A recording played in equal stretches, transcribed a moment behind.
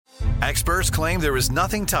Experts claim there is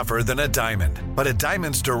nothing tougher than a diamond. But at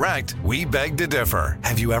Diamonds Direct, we beg to differ.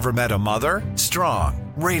 Have you ever met a mother?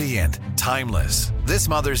 Strong, radiant, timeless. This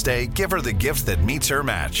Mother's Day, give her the gift that meets her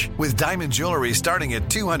match. With diamond jewelry starting at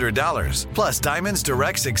 $200. Plus Diamonds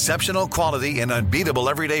Direct's exceptional quality and unbeatable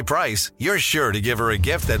everyday price, you're sure to give her a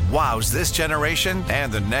gift that wows this generation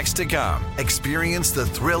and the next to come. Experience the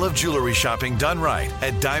thrill of jewelry shopping done right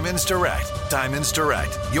at Diamonds Direct. Diamonds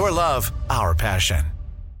Direct. Your love, our passion.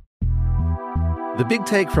 The Big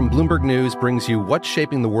Take from Bloomberg News brings you what's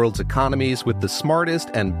shaping the world's economies with the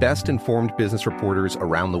smartest and best-informed business reporters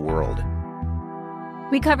around the world.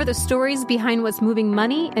 We cover the stories behind what's moving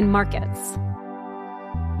money and markets,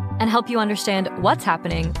 and help you understand what's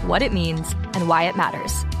happening, what it means, and why it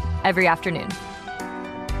matters every afternoon.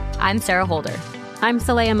 I'm Sarah Holder. I'm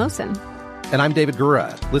Saleha Mohsin. And I'm David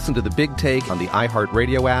Gura. Listen to The Big Take on the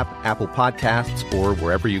iHeartRadio app, Apple Podcasts, or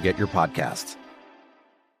wherever you get your podcasts.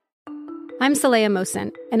 I'm Saleha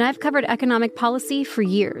Mohsin, and I've covered economic policy for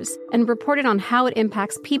years and reported on how it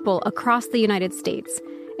impacts people across the United States.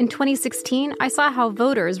 In 2016, I saw how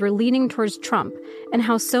voters were leaning towards Trump and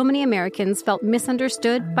how so many Americans felt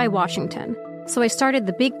misunderstood by Washington. So I started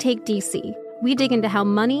The Big Take DC. We dig into how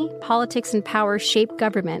money, politics, and power shape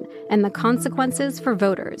government and the consequences for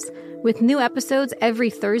voters. With new episodes every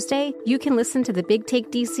Thursday, you can listen to The Big Take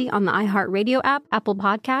DC on the iHeartRadio app, Apple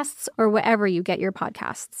Podcasts, or wherever you get your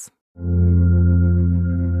podcasts.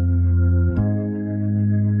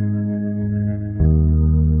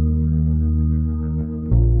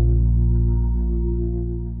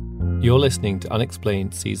 You're listening to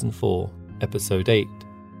Unexplained Season 4, Episode 8,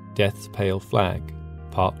 Death's Pale Flag,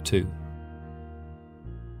 Part 2.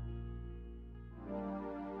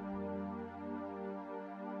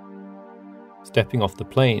 Stepping off the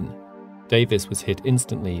plane, Davis was hit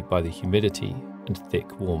instantly by the humidity and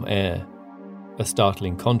thick, warm air, a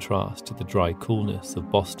startling contrast to the dry coolness of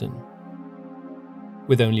Boston.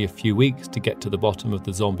 With only a few weeks to get to the bottom of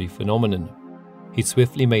the zombie phenomenon, he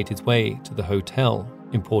swiftly made his way to the hotel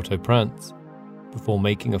in Port-au-Prince before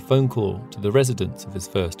making a phone call to the residence of his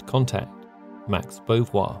first contact, Max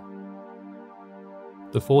Beauvoir.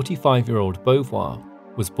 The 45-year-old Beauvoir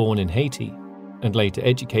was born in Haiti and later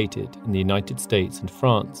educated in the United States and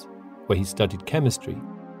France, where he studied chemistry,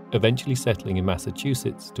 eventually settling in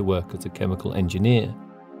Massachusetts to work as a chemical engineer.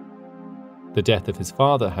 The death of his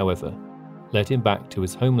father, however, led him back to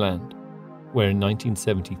his homeland, where in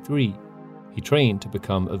 1973 he trained to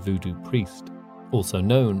become a voodoo priest, also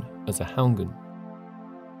known as a Houngan.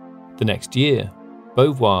 The next year,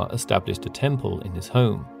 Beauvoir established a temple in his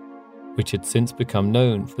home, which had since become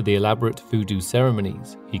known for the elaborate voodoo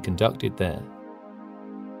ceremonies he conducted there.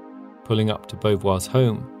 Pulling up to Beauvoir's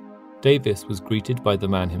home, Davis was greeted by the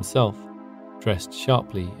man himself, dressed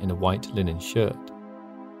sharply in a white linen shirt.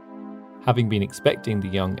 Having been expecting the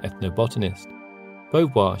young ethnobotanist,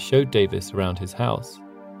 Beauvoir showed Davis around his house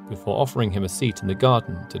before offering him a seat in the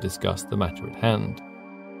garden to discuss the matter at hand.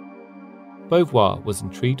 Beauvoir was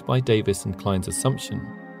intrigued by Davis and Klein's assumption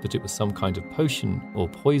that it was some kind of potion or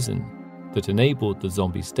poison that enabled the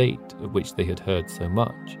zombie state of which they had heard so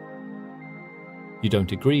much. "You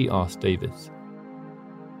don't agree?" asked Davis.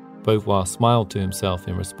 Beauvoir smiled to himself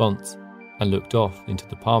in response and looked off into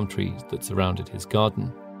the palm trees that surrounded his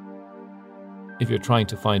garden. "If you're trying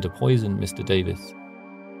to find a poison, Mr. Davis,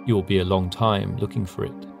 you will be a long time looking for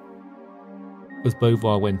it." As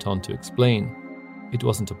Beauvoir went on to explain, it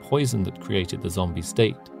wasn't a poison that created the zombie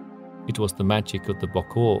state. It was the magic of the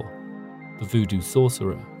Bokor, the voodoo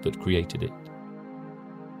sorcerer, that created it.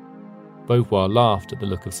 Beauvoir laughed at the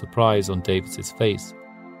look of surprise on Davis's face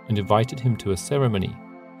and invited him to a ceremony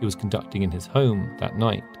he was conducting in his home that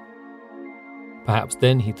night. Perhaps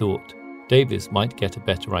then, he thought, Davis might get a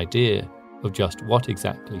better idea of just what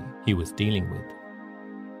exactly he was dealing with.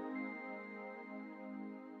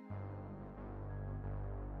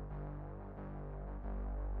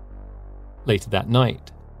 Later that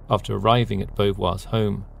night, after arriving at Beauvoir's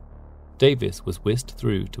home, Davis was whisked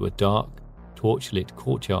through to a dark, torch-lit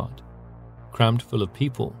courtyard, crammed full of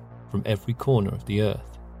people from every corner of the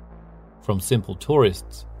earth. From simple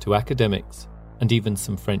tourists to academics and even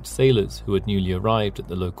some French sailors who had newly arrived at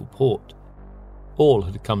the local port, all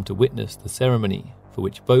had come to witness the ceremony for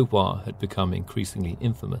which Beauvoir had become increasingly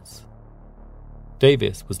infamous.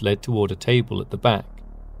 Davis was led toward a table at the back,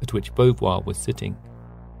 at which Beauvoir was sitting.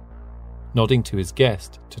 Nodding to his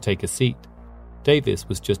guest to take a seat, Davis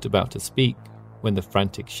was just about to speak when the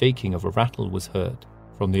frantic shaking of a rattle was heard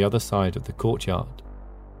from the other side of the courtyard.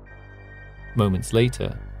 Moments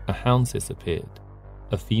later, a houndess appeared,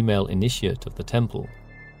 a female initiate of the temple,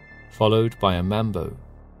 followed by a mambo,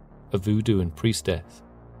 a voodoo and priestess,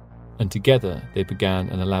 and together they began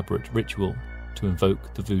an elaborate ritual to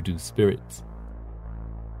invoke the voodoo spirits.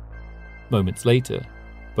 Moments later,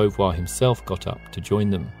 Beauvoir himself got up to join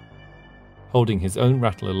them. Holding his own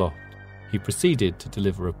rattle aloft, he proceeded to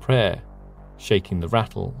deliver a prayer, shaking the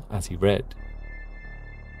rattle as he read.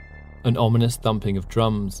 An ominous thumping of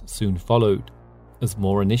drums soon followed, as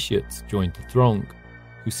more initiates joined the throng,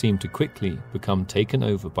 who seemed to quickly become taken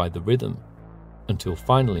over by the rhythm, until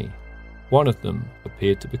finally, one of them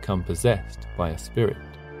appeared to become possessed by a spirit.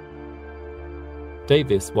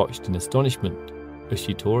 Davis watched in astonishment as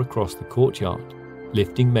she tore across the courtyard,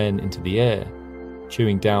 lifting men into the air,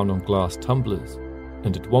 chewing down on glass tumblers,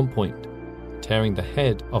 and at one point, tearing the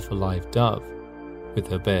head off a live dove with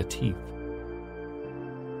her bare teeth.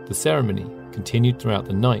 The ceremony continued throughout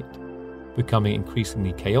the night, becoming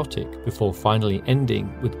increasingly chaotic before finally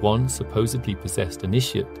ending with one supposedly possessed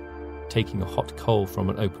initiate taking a hot coal from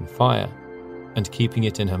an open fire and keeping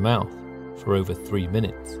it in her mouth for over 3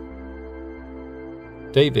 minutes.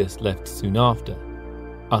 Davis left soon after,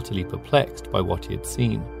 utterly perplexed by what he had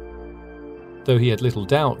seen. Though he had little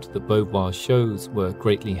doubt that Beauvoir's shows were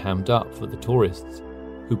greatly hammed up for the tourists,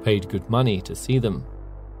 who paid good money to see them,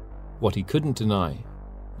 what he couldn't deny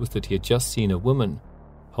was that he had just seen a woman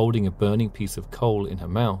holding a burning piece of coal in her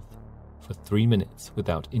mouth for 3 minutes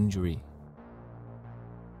without injury.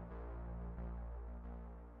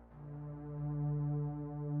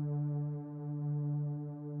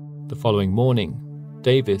 The following morning,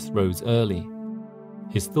 Davis rose early,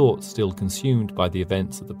 his thoughts still consumed by the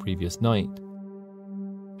events of the previous night.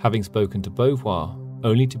 Having spoken to Beauvoir,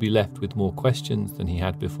 only to be left with more questions than he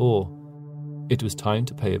had before, it was time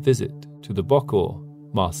to pay a visit to the Bokor,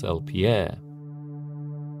 Marcel Pierre.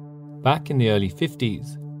 Back in the early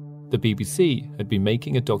 50s, the BBC had been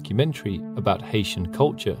making a documentary about Haitian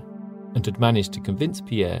culture and had managed to convince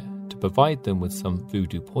Pierre to provide them with some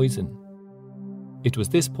voodoo poison. It was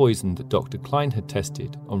this poison that Dr. Klein had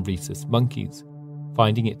tested on rhesus monkeys,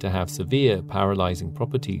 finding it to have severe paralyzing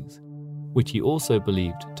properties, which he also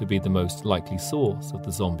believed to be the most likely source of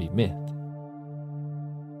the zombie myth.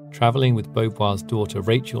 Travelling with Beauvoir's daughter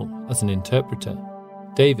Rachel as an interpreter,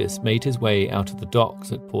 Davis made his way out of the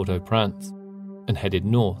docks at Port-au-Prince and headed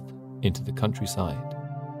north into the countryside.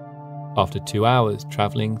 After 2 hours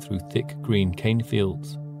travelling through thick green cane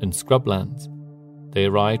fields and scrublands, they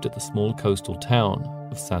arrived at the small coastal town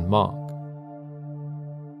of Saint-Marc.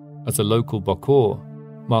 As a local Bokor,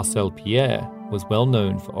 Marcel Pierre was well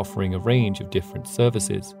known for offering a range of different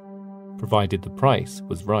services, provided the price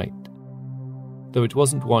was right. Though it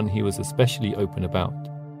wasn't one he was especially open about,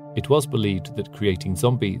 it was believed that creating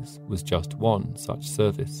zombies was just one such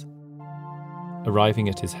service. Arriving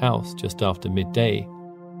at his house just after midday,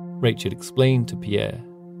 Rachel explained to Pierre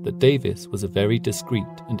that Davis was a very discreet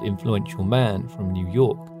and influential man from New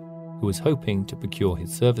York who was hoping to procure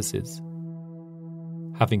his services.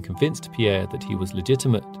 Having convinced Pierre that he was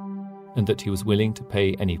legitimate and that he was willing to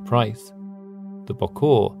pay any price, the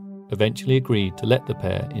Bokor eventually agreed to let the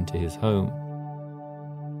pair into his home.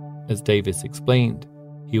 As Davis explained,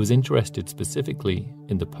 he was interested specifically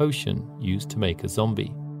in the potion used to make a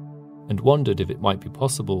zombie, and wondered if it might be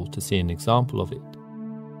possible to see an example of it.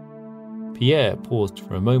 Pierre paused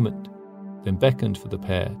for a moment, then beckoned for the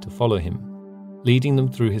pair to follow him, leading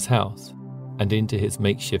them through his house and into his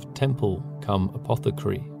makeshift temple cum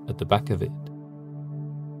apothecary at the back of it.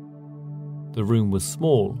 The room was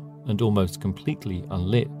small and almost completely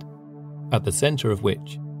unlit, at the centre of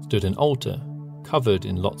which stood an altar covered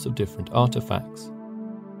in lots of different artifacts.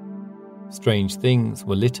 Strange things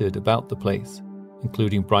were littered about the place,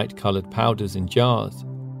 including bright-coloured powders in jars,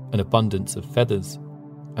 an abundance of feathers,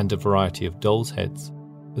 and a variety of dolls' heads,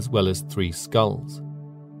 as well as 3 skulls,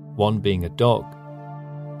 one being a dog,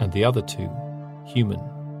 and the other 2 human.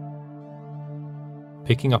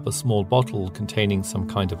 Picking up a small bottle containing some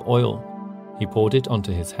kind of oil, he poured it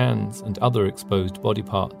onto his hands and other exposed body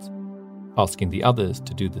parts, asking the others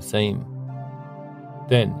to do the same.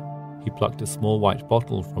 Then he plucked a small white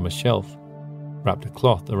bottle from a shelf, wrapped a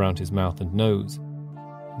cloth around his mouth and nose,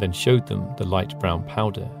 then showed them the light brown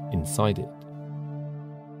powder inside it.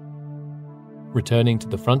 Returning to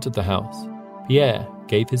the front of the house, Pierre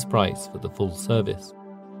gave his price for the full service,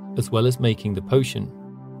 as well as making the potion,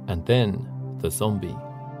 and then the zombie.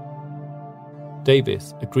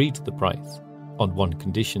 Davis agreed to the price on one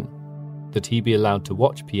condition, that he be allowed to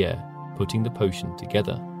watch Pierre putting the potion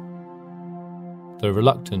together. Though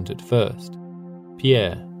reluctant at first,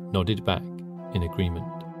 Pierre nodded back in agreement.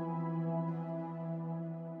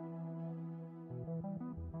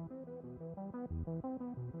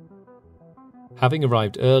 Having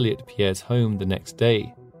arrived early at Pierre's home the next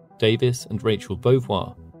day, Davis and Rachel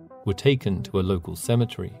Beauvoir were taken to a local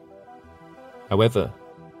cemetery. However,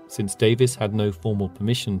 since Davis had no formal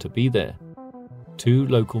permission to be there, 2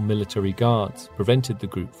 local military guards prevented the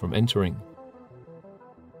group from entering.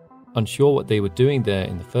 Unsure what they were doing there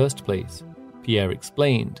in the first place, Pierre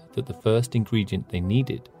explained that the first ingredient they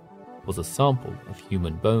needed was a sample of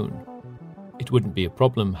human bone. It wouldn't be a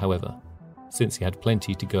problem, however, since he had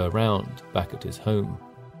plenty to go around back at his home.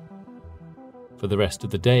 For the rest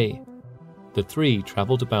of the day, the 3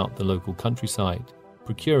 travelled about the local countryside,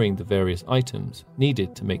 procuring the various items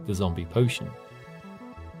needed to make the zombie potion.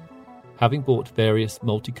 Having bought various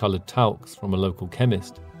multicoloured talcs from a local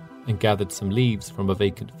chemist and gathered some leaves from a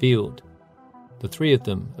vacant field, the 3 of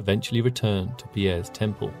them eventually returned to Pierre's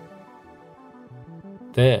temple.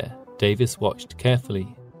 There, Davis watched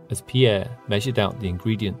carefully as Pierre measured out the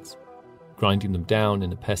ingredients, grinding them down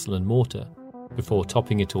in a pestle and mortar before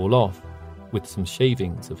topping it all off with some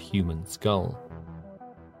shavings of human skull.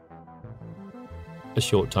 A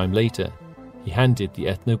short time later, he handed the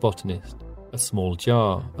ethnobotanist a small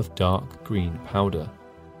jar of dark green powder.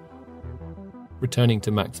 Returning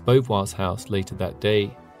to Max Beauvoir's house later that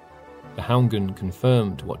day, the Houngan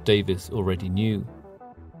confirmed what Davis already knew.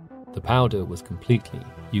 The powder was completely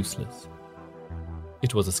useless.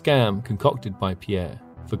 It was a scam concocted by Pierre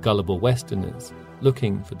for gullible Westerners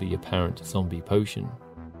looking for the apparent zombie potion.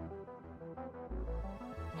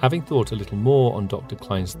 Having thought a little more on Dr.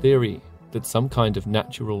 Klein's theory that some kind of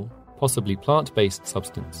natural, possibly plant-based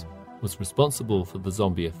substance was responsible for the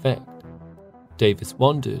zombie effect, Davis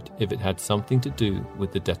wondered if it had something to do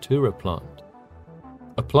with the datura plant,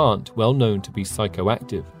 a plant well known to be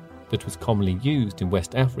psychoactive that was commonly used in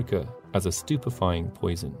West Africa as a stupefying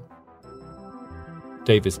poison.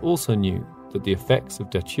 Davis also knew that the effects of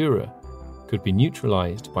datura could be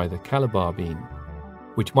neutralized by the calabar bean,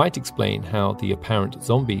 which might explain how the apparent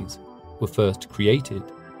zombies were first created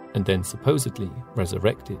and then supposedly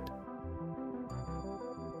resurrected.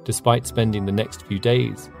 Despite spending the next few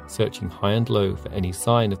days searching high and low for any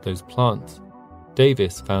sign of those plants,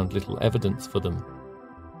 Davis found little evidence for them.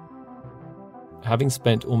 Having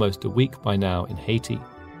spent almost a week by now in Haiti,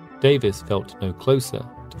 Davis felt no closer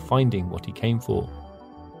to finding what he came for.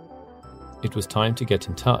 It was time to get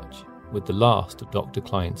in touch with the last of Dr.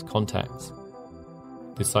 Klein's contacts,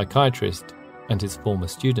 the psychiatrist and his former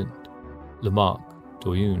student, Lamarck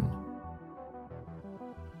Doyoun.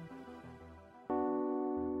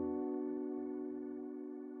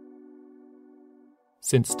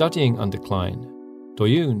 Since studying under Klein,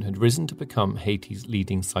 Doyoun had risen to become Haiti's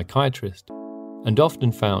leading psychiatrist and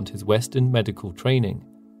often found his Western medical training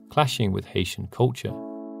clashing with Haitian culture,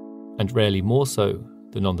 and rarely more so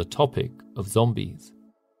than on the topic of zombies.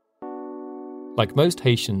 Like most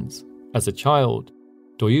Haitians, as a child,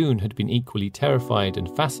 Doyoun had been equally terrified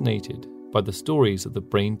and fascinated by the stories of the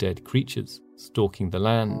brain-dead creatures stalking the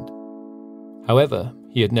land. However,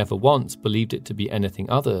 he had never once believed it to be anything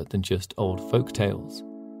other than just old folk tales.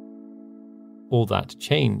 All that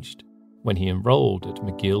changed when he enrolled at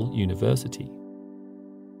McGill University.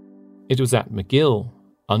 It was at McGill,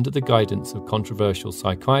 under the guidance of controversial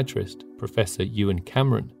psychiatrist Professor Ewan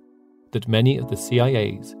Cameron, that many of the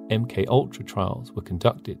CIA's MKUltra trials were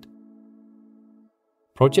conducted.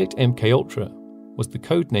 Project MKUltra was the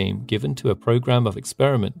code name given to a program of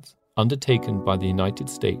experiments undertaken by the United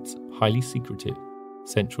States highly secretive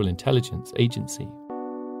Central Intelligence Agency.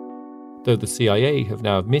 Though the CIA have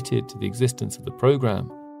now admitted to the existence of the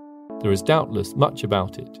program, there is doubtless much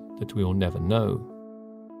about it that we will never know.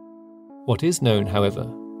 What is known, however,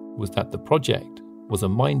 was that the project was a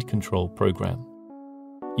mind control program,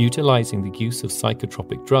 utilizing the use of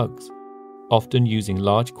psychotropic drugs, often using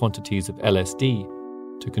large quantities of LSD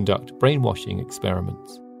to conduct brainwashing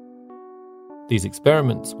experiments. These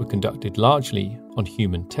experiments were conducted largely on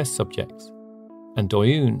human test subjects, and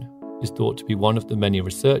Doyoun is thought to be one of the many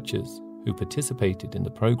researchers who participated in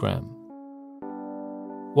the program.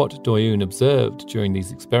 What Doyoun observed during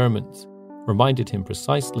these experiments reminded him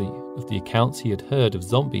precisely of the accounts he had heard of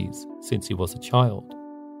zombies since he was a child.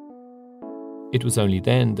 It was only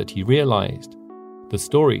then that he realized the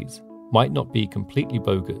stories might not be completely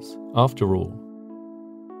bogus after all.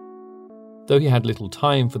 Though he had little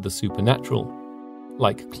time for the supernatural,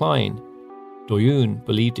 like Klein, Doyoun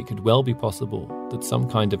believed it could well be possible that some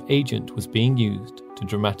kind of agent was being used to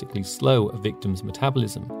dramatically slow a victim's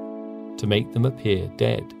metabolism to make them appear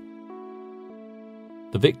dead.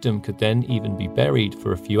 The victim could then even be buried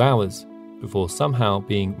for a few hours before somehow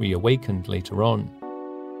being reawakened later on.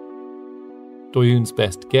 Doyoun's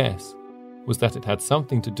best guess was that it had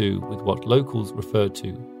something to do with what locals referred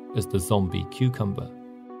to as the zombie cucumber.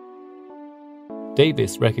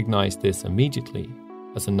 Davis recognized this immediately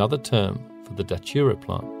as another term for the datura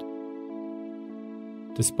plant.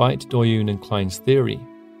 Despite Doyoun and Klein's theory,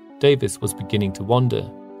 Davis was beginning to wonder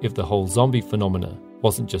if the whole zombie phenomena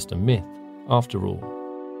wasn't just a myth after all.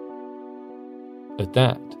 At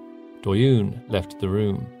that, Doyoun left the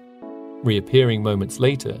room, reappearing moments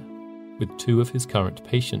later with two of his current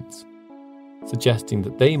patients, suggesting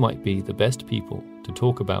that they might be the best people to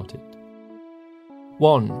talk about it.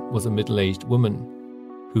 One was a middle-aged woman,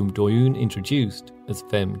 whom Doyoun introduced as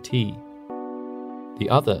Femme T. The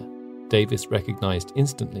other, Davis recognized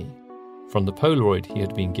instantly from the Polaroid he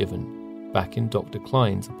had been given back in Dr.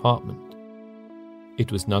 Klein's apartment.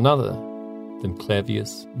 It was none other than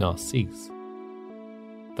Clairvius Narcisse.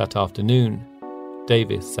 That afternoon,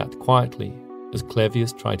 Davis sat quietly as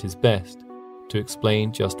Clairvius tried his best to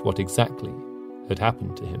explain just what exactly had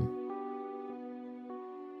happened to him.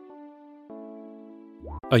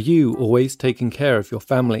 Are you always taking care of your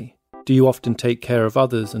family? Do you often take care of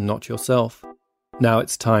others and not yourself? Now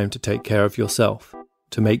it's time to take care of yourself,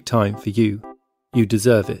 to make time for you. You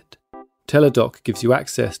deserve it. Teladoc gives you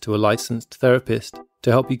access to a licensed therapist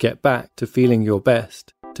to help you get back to feeling your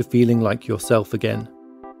best, to feeling like yourself again.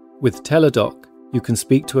 With Teladoc, you can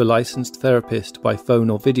speak to a licensed therapist by phone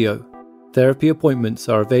or video. Therapy appointments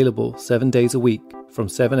are available 7 days a week from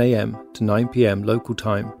 7 a.m. to 9 p.m. local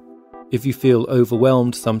time. If you feel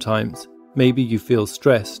overwhelmed sometimes, maybe you feel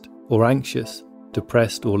stressed or anxious,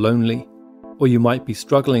 depressed or lonely, or you might be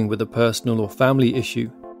struggling with a personal or family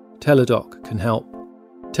issue, Teladoc can help.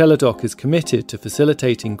 Teladoc is committed to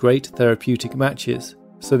facilitating great therapeutic matches,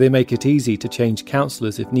 so they make it easy to change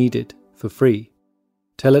counsellors if needed, for free.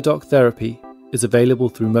 Teladoc Therapy is available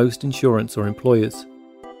through most insurance or employers.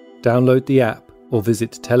 Download the app or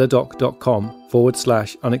visit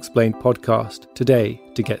teladoc.com/unexplained podcast today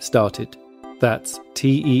to get started. That's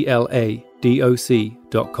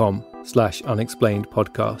teladoc.com/unexplained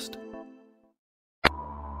podcast.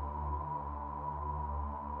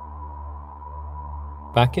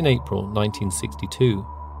 Back in April 1962,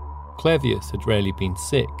 Clairvius had rarely been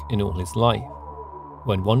sick in all his life,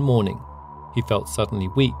 when one morning he felt suddenly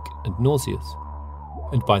weak and nauseous,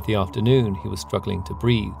 and by the afternoon he was struggling to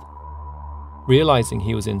breathe. Realizing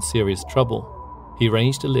he was in serious trouble, he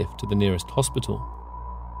arranged a lift to the nearest hospital.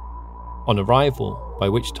 On arrival, by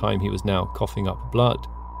which time he was now coughing up blood,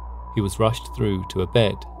 he was rushed through to a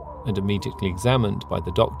bed and immediately examined by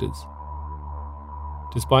the doctors.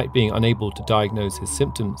 Despite being unable to diagnose his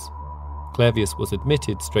symptoms, Clairvius was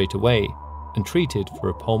admitted straight away and treated for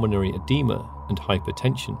a pulmonary edema and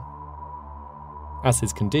hypertension. As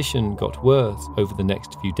his condition got worse over the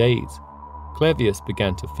next few days, Clairvius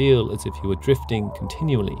began to feel as if he were drifting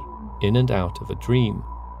continually in and out of a dream,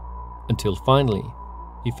 until finally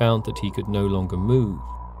he found that he could no longer move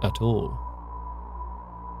at all.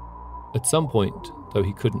 At some point, though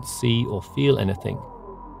he couldn't see or feel anything,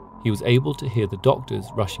 he was able to hear the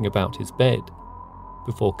doctors rushing about his bed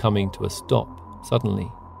before coming to a stop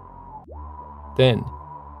suddenly. Then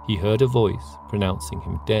he heard a voice pronouncing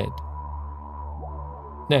him dead.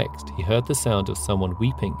 Next, he heard the sound of someone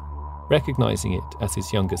weeping, recognizing it as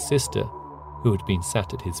his younger sister, who had been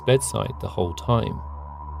sat at his bedside the whole time.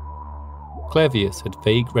 Clairvius had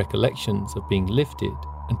vague recollections of being lifted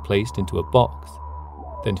and placed into a box,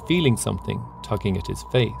 then feeling something tugging at his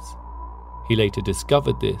face. He later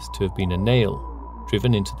discovered this to have been a nail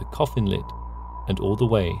driven into the coffin lid and all the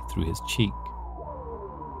way through his cheek.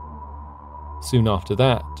 Soon after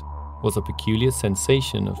that was a peculiar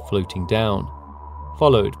sensation of floating down,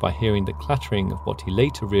 followed by hearing the clattering of what he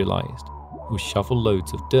later realized was shovel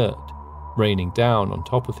loads of dirt raining down on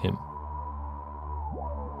top of him.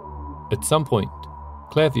 At some point,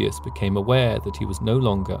 Clairvius became aware that he was no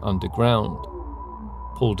longer underground.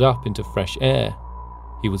 Pulled up into fresh air,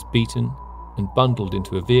 he was beaten and bundled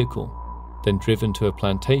into a vehicle, then driven to a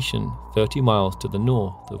plantation 30 miles to the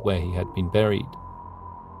north of where he had been buried.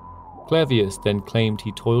 Clairvius then claimed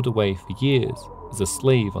he toiled away for years as a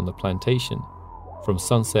slave on the plantation, from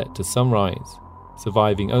sunset to sunrise,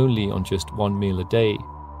 surviving only on just one meal a day,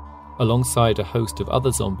 alongside a host of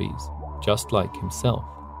other zombies just like himself.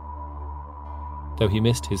 Though he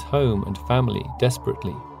missed his home and family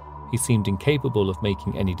desperately, he seemed incapable of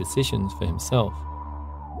making any decisions for himself.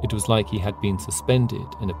 It was like he had been suspended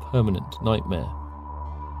in a permanent nightmare.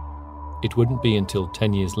 It wouldn't be until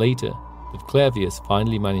 10 years later that Clairvius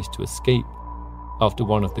finally managed to escape, after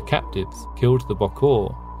one of the captives killed the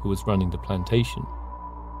Bokor who was running the plantation.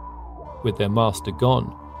 With their master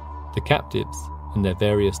gone, the captives, in their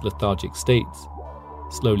various lethargic states,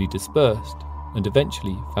 slowly dispersed and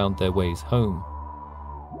eventually found their ways home.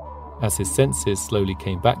 As his senses slowly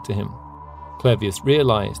came back to him, Clervius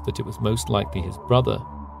realised that it was most likely his brother,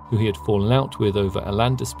 who he had fallen out with over a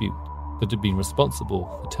land dispute, that had been responsible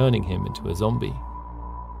for turning him into a zombie.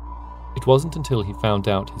 It wasn't until he found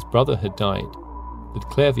out his brother had died that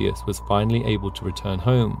Clervius was finally able to return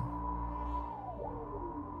home.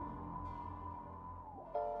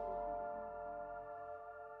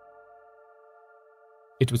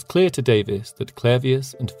 It was clear to Davis that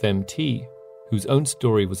Clervius and Pt.2, whose own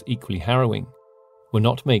story was equally harrowing, were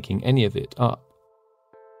not making any of it up.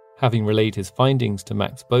 Having relayed his findings to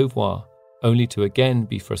Max Beauvoir, only to again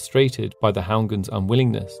be frustrated by the Houngan's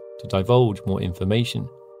unwillingness to divulge more information,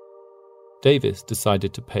 Davis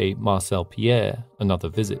decided to pay Marcel Pierre another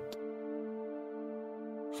visit.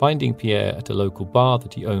 Finding Pierre at a local bar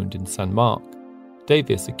that he owned in Saint-Marc,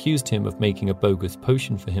 Davis accused him of making a bogus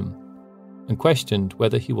potion for him, and questioned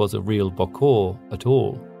whether he was a real Bokor at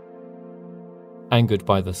all. Angered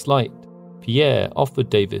by the slight, Pierre offered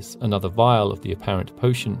Davis another vial of the apparent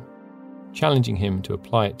potion, challenging him to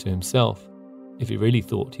apply it to himself if he really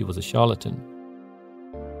thought he was a charlatan.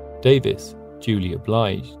 Davis duly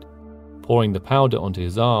obliged, pouring the powder onto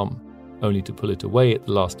his arm, only to pull it away at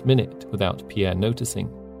the last minute without Pierre noticing.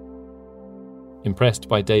 Impressed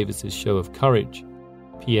by Davis's show of courage,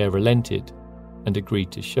 Pierre relented and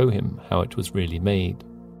agreed to show him how it was really made.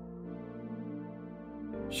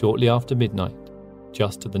 Shortly after midnight,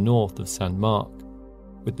 just to the north of Saint-Marc,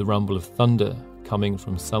 with the rumble of thunder coming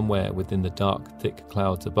from somewhere within the dark, thick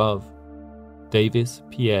clouds above, Davis,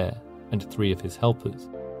 Pierre, and 3 of his helpers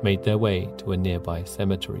made their way to a nearby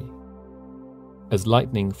cemetery. As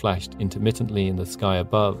lightning flashed intermittently in the sky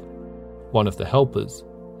above, one of the helpers,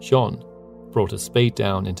 Jean, brought a spade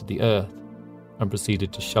down into the earth and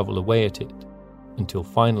proceeded to shovel away at it, until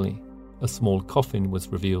finally a small coffin was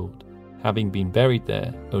revealed, having been buried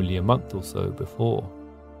there only a month or so before.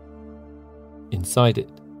 Inside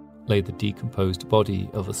it lay the decomposed body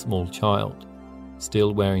of a small child,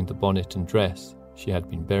 still wearing the bonnet and dress she had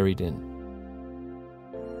been buried in.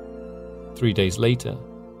 3 days later,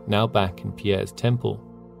 now back in Pierre's temple,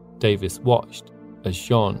 Davis watched as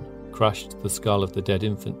Jean crushed the skull of the dead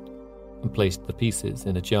infant and placed the pieces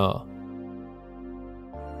in a jar.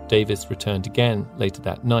 Davis returned again later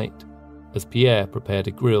that night as Pierre prepared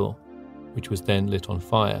a grill, which was then lit on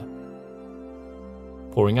fire.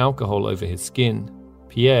 Pouring alcohol over his skin,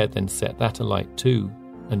 Pierre then set that alight too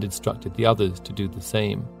and instructed the others to do the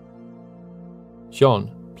same.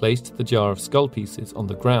 Jean placed the jar of skull pieces on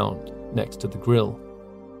the ground next to the grill,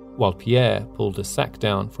 while Pierre pulled a sack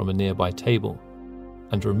down from a nearby table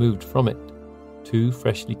and removed from it 2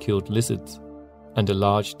 freshly killed lizards and a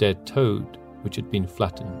large dead toad which had been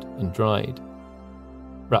flattened and dried.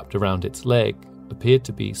 Wrapped around its leg appeared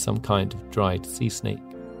to be some kind of dried sea snake,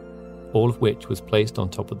 all of which was placed on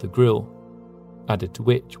top of the grill, added to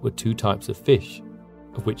which were 2 types of fish,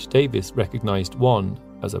 of which Davis recognized one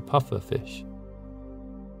as a puffer fish.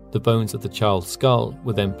 The bones of the child's skull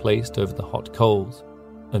were then placed over the hot coals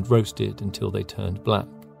and roasted until they turned black.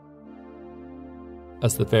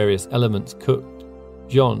 As the various elements cooked,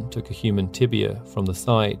 Jean took a human tibia from the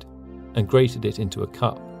side and grated it into a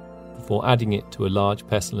cup before adding it to a large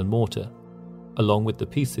pestle and mortar, along with the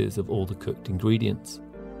pieces of all the cooked ingredients.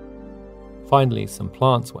 Finally, some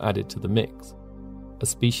plants were added to the mix, a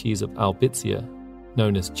species of albizia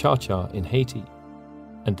known as cha-cha in Haiti,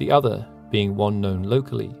 and the other being one known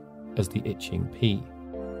locally as the itching pea.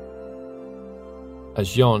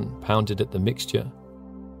 As Jean pounded at the mixture,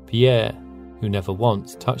 Pierre, who never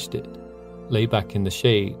once touched it, lay back in the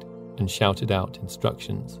shade and shouted out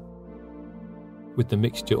instructions. With the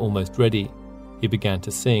mixture almost ready, he began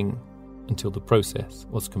to sing until the process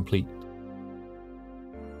was complete.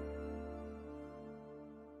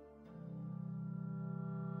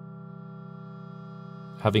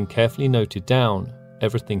 Having carefully noted down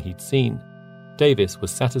everything he'd seen, Davis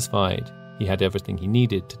was satisfied he had everything he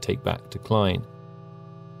needed to take back to Klein,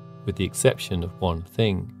 with the exception of one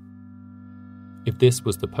thing. If this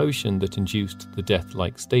was the potion that induced the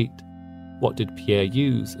death-like state, what did Pierre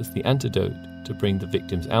use as the antidote to bring the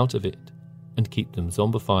victims out of it and keep them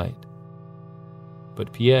zombified?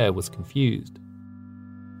 But Pierre was confused.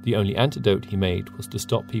 The only antidote he made was to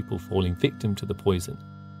stop people falling victim to the poison,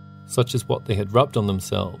 such as what they had rubbed on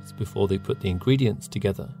themselves before they put the ingredients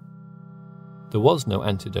together. There was no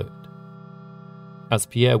antidote. As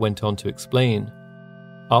Pierre went on to explain,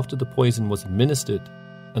 after the poison was administered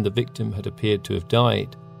and the victim had appeared to have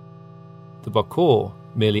died, the Bokor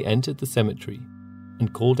merely entered the cemetery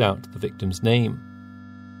and called out the victim's name.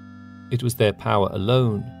 It was their power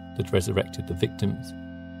alone that resurrected the victims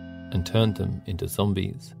and turned them into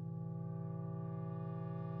zombies.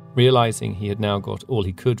 Realizing he had now got all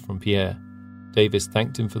he could from Pierre, Davis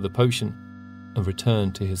thanked him for the potion and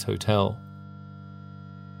returned to his hotel.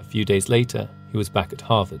 A few days later, he was back at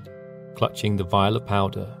Harvard, clutching the vial of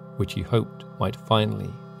powder which he hoped might finally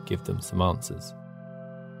give them some answers.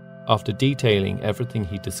 After detailing everything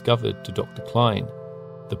he discovered to Dr. Klein,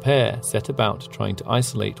 the pair set about trying to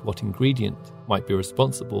isolate what ingredient might be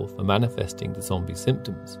responsible for manifesting the zombie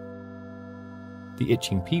symptoms. The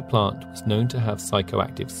itching pea plant was known to have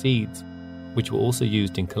psychoactive seeds, which were also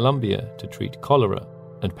used in Colombia to treat cholera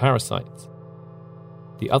and parasites.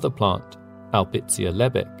 The other plant, Albizia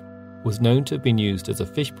lebec, was known to have been used as a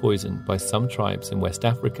fish poison by some tribes in West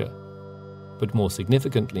Africa, but more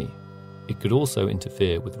significantly, it could also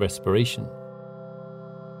interfere with respiration.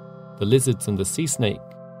 The lizards and the sea snake,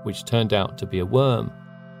 which turned out to be a worm,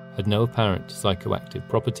 had no apparent psychoactive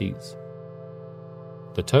properties.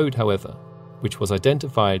 The toad, however, which was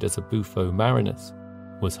identified as a Bufo marinus,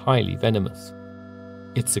 was highly venomous.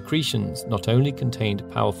 Its secretions not only contained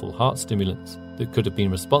powerful heart stimulants that could have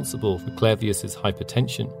been responsible for Clavius's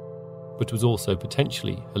hypertension, but was also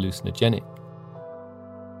potentially hallucinogenic.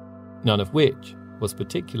 None of which was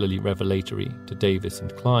particularly revelatory to Davis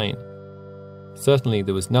and Klein. Certainly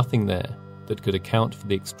there was nothing there that could account for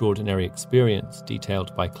the extraordinary experience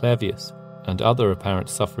detailed by Clavius and other apparent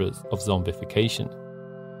sufferers of zombification.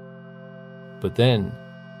 But then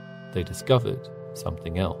they discovered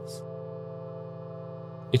something else.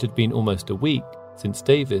 It had been almost a week since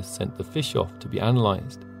Davis sent the fish off to be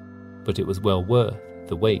analysed, but it was well worth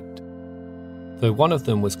the wait. Though one of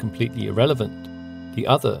them was completely irrelevant, the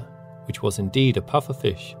other, which was indeed a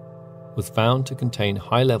pufferfish, was found to contain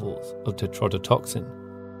high levels of tetrodotoxin,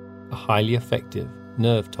 a highly effective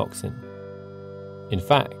nerve toxin. In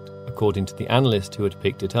fact, according to the analyst who had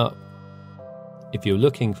picked it up, if you're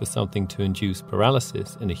looking for something to induce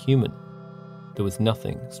paralysis in a human, there was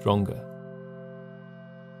nothing stronger.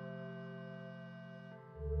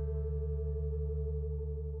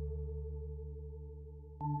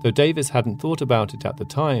 Though Davis hadn't thought about it at the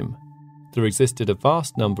time, there existed a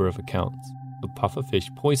vast number of accounts of pufferfish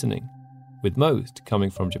poisoning, with most coming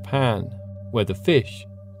from Japan, where the fish,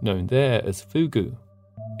 known there as fugu,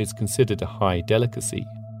 is considered a high delicacy.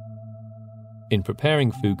 In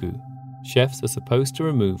preparing fugu, chefs are supposed to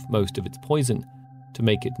remove most of its poison to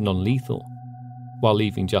make it non-lethal, while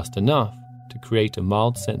leaving just enough to create a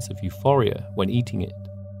mild sense of euphoria when eating it.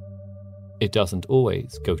 It doesn't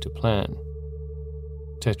always go to plan.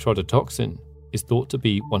 Tetrodotoxin is thought to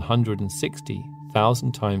be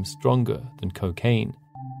 160,000 times stronger than cocaine,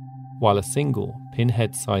 while a single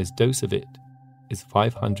pinhead-sized dose of it is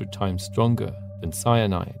 500 times stronger than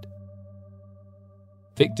cyanide.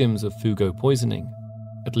 Victims of fugu poisoning,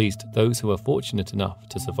 at least those who are fortunate enough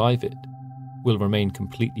to survive it, will remain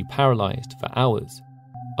completely paralyzed for hours,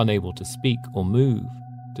 unable to speak or move,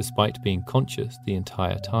 despite being conscious the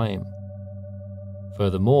entire time.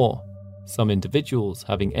 Furthermore, some individuals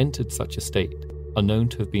having entered such a state are known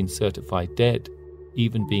to have been certified dead,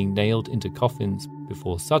 even being nailed into coffins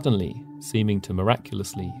before suddenly seeming to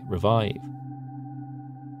miraculously revive.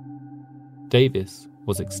 Davis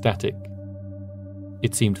was ecstatic.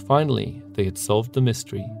 It seemed finally they had solved the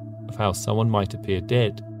mystery of how someone might appear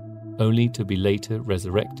dead, only to be later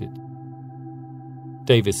resurrected.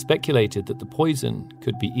 Davis speculated that the poison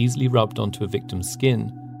could be easily rubbed onto a victim's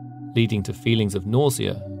skin, leading to feelings of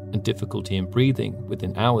nausea and difficulty in breathing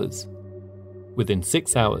within hours. Within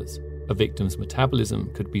 6 hours, a victim's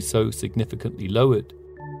metabolism could be so significantly lowered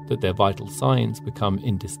that their vital signs become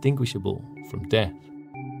indistinguishable from death.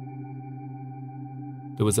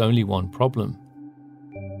 There was only one problem.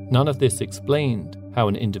 None of this explained how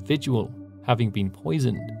an individual, having been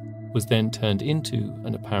poisoned, was then turned into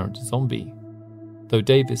an apparent zombie. Though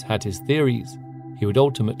Davis had his theories, he would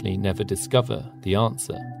ultimately never discover the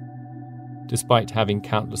answer. Despite having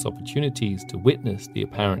countless opportunities to witness the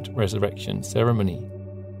apparent resurrection ceremony,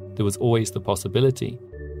 there was always the possibility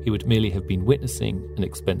he would merely have been witnessing an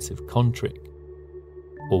expensive con trick.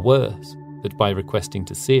 Or worse, that by requesting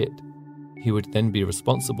to see it, he would then be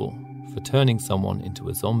responsible for turning someone into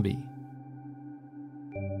a zombie.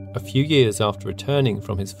 A few years after returning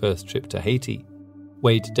from his first trip to Haiti,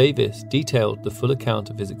 Wade Davis detailed the full account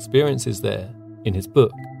of his experiences there in his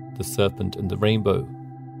book, The Serpent and the Rainbow,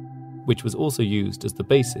 which was also used as the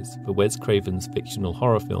basis for Wes Craven's fictional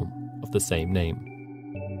horror film of the same name.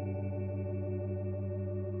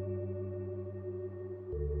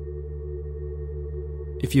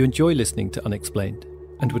 If you enjoy listening to Unexplained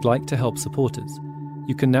and would like to help support us,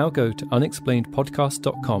 you can now go to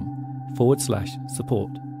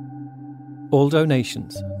unexplainedpodcast.com/support. All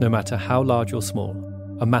donations, no matter how large or small,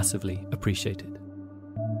 are massively appreciated.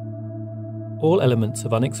 All elements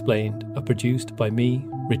of Unexplained are produced by me,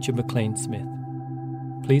 Richard McLean Smith.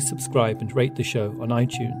 Please subscribe and rate the show on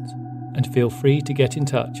iTunes, and feel free to get in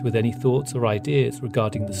touch with any thoughts or ideas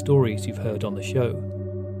regarding the stories you've heard on the show.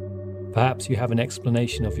 Perhaps you have an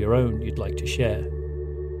explanation of your own you'd like to share.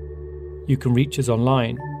 You can reach us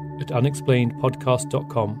online at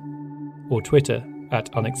unexplainedpodcast.com or Twitter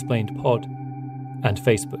at unexplainedpod and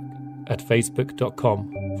Facebook at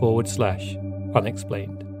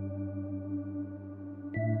facebook.com/unexplained.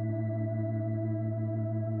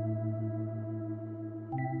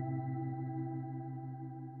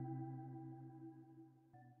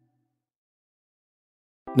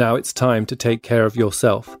 Now it's time to take care of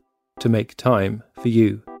yourself, to make time for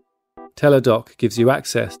you. Teladoc gives you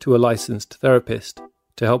access to a licensed therapist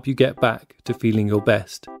to help you get back to feeling your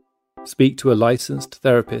best. Speak to a licensed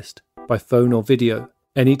therapist by phone or video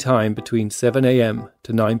anytime between 7 a.m.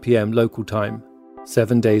 to 9 p.m. local time,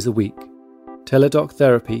 7 days a week. Teladoc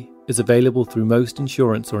Therapy is available through most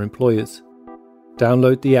insurance or employers.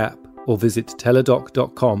 Download the app or visit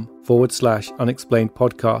teladoc.com/unexplained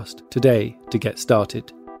podcast today to get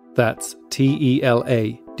started. That's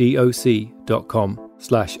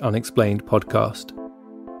teladoc.com/unexplained podcast.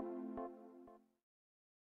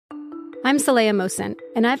 I'm Saleha Mohsen,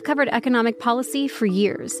 and I've covered economic policy for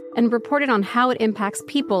years and reported on how it impacts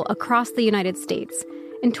people across the United States.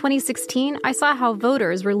 In 2016, I saw how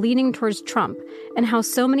voters were leaning towards Trump and how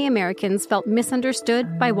so many Americans felt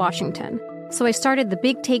misunderstood by Washington. So I started The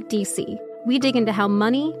Big Take DC. We dig into how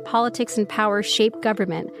money, politics, and power shape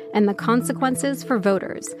government and the consequences for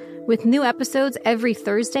voters. With new episodes every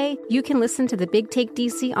Thursday, you can listen to The Big Take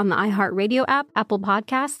DC on the iHeartRadio app, Apple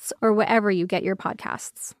Podcasts, or wherever you get your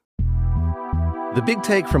podcasts. The Big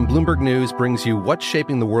Take from Bloomberg News brings you what's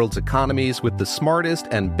shaping the world's economies with the smartest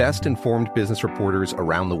and best-informed business reporters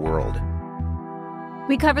around the world.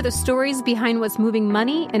 We cover the stories behind what's moving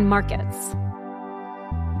money and markets,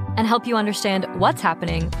 and help you understand what's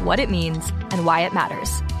happening, what it means, and why it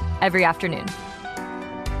matters every afternoon.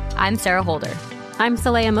 I'm Sarah Holder. I'm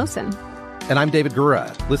Saleha Mohsen. And I'm David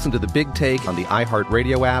Gura. Listen to The Big Take on the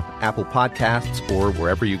iHeartRadio app, Apple Podcasts, or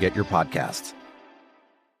wherever you get your podcasts.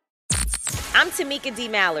 I'm Tamika D.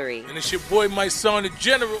 Mallory. And it's your boy, my son, the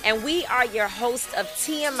General. And we are your hosts of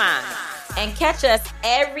TMI. And catch us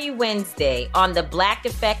every Wednesday on the Black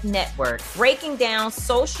Effect Network, breaking down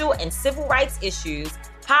social and civil rights issues,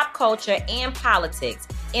 pop culture, and politics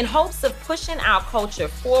in hopes of pushing our culture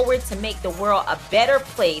forward to make the world a better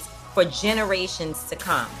place for generations to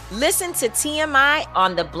come. Listen to TMI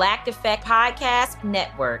on the Black Effect Podcast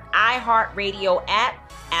Network, iHeartRadio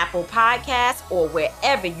app, Apple Podcasts, or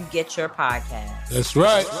wherever you get your podcasts. That's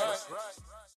right.